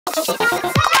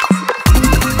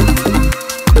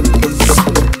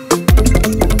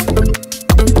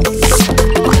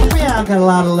Got a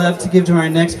lot of love to give to our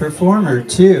next performer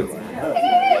too,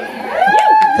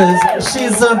 because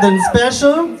she's something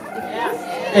special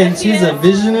and she's a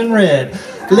vision in red.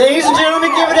 Ladies and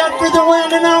gentlemen, give it up for the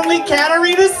one and only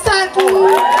Caterina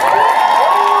Suttin.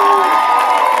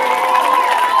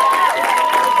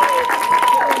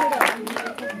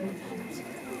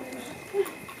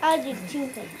 I'll do 2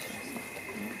 things.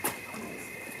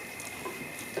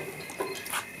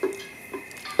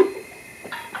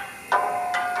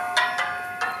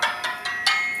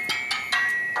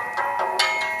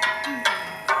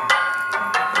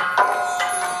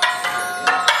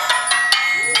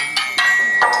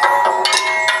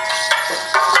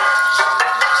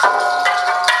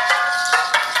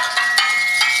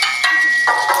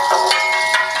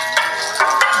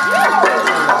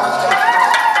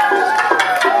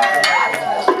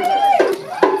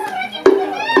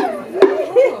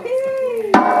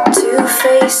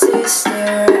 Faces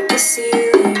stare at the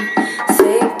ceiling,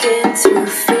 thinking through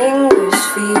fingers,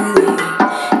 feeling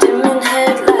dimming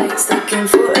headlights, looking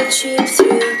for a cheap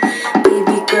thrill.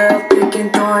 Baby girl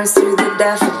picking thorns through the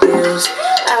daffodils.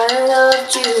 I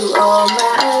loved you all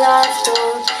my life,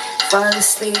 don't fall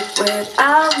asleep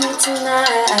without me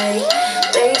tonight.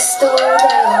 They stole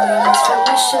their wings from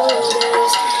my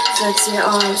shoulders, flex your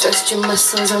arms, rest your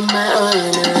muscles on my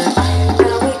honor.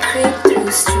 Now we creep through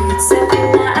streets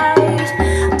every night,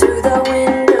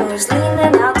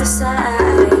 leaning out the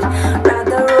side, ride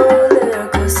the roller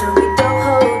coaster, we don't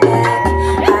hold back,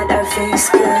 hide our face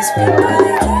cause people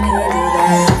they can't handle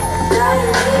that.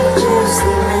 Dying angels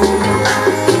sleeping in my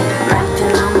pocket,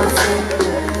 wrapping on my finger,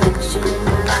 picture in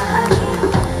my pocket.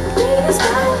 Read his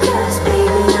mind cause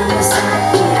baby I'm the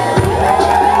psychic.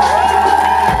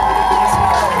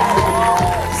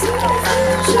 See the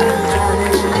future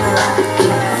drowning in the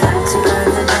rocket, fly to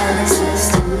other galaxies,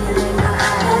 stimulate my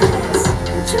eyes.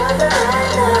 Enjoy the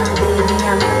ride now, baby,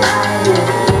 I'm alive. The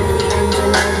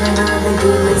engine and all the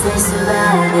demons, they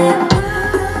survive it.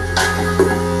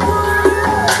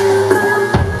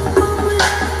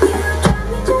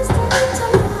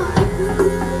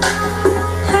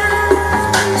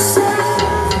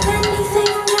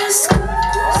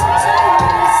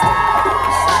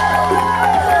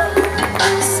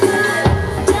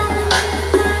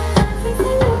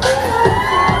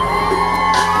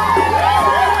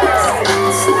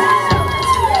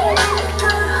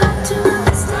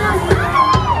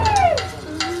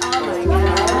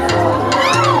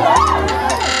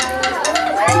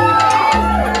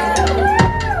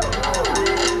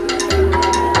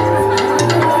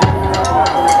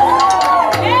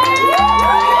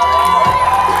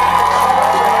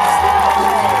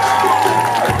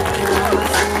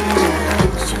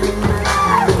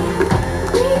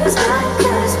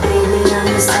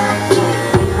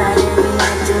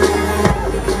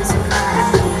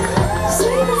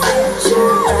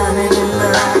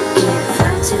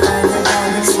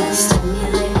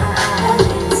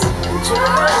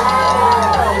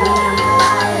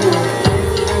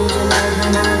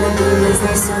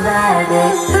 They survive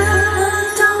it. I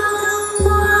don't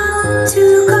want to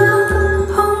go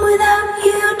home without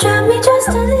you. Drive me just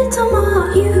a little more.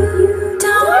 You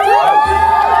don't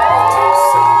have to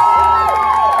say.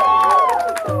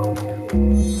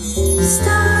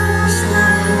 Stars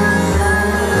light up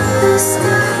the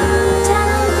sky,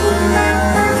 telling me that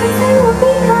everything will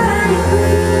be alright.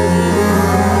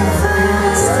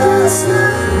 Fast and slow.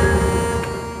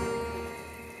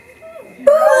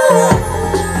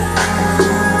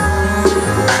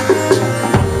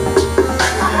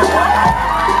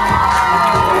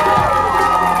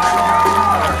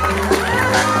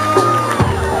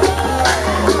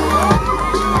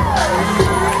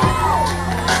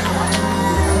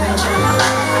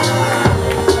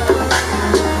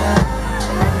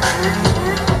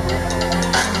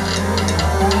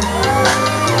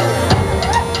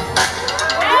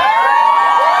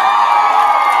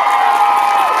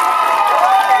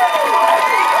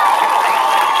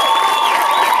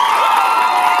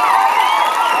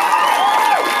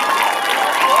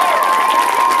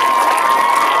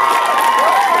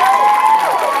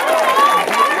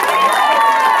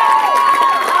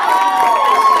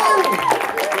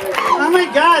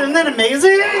 God, isn't that amazing?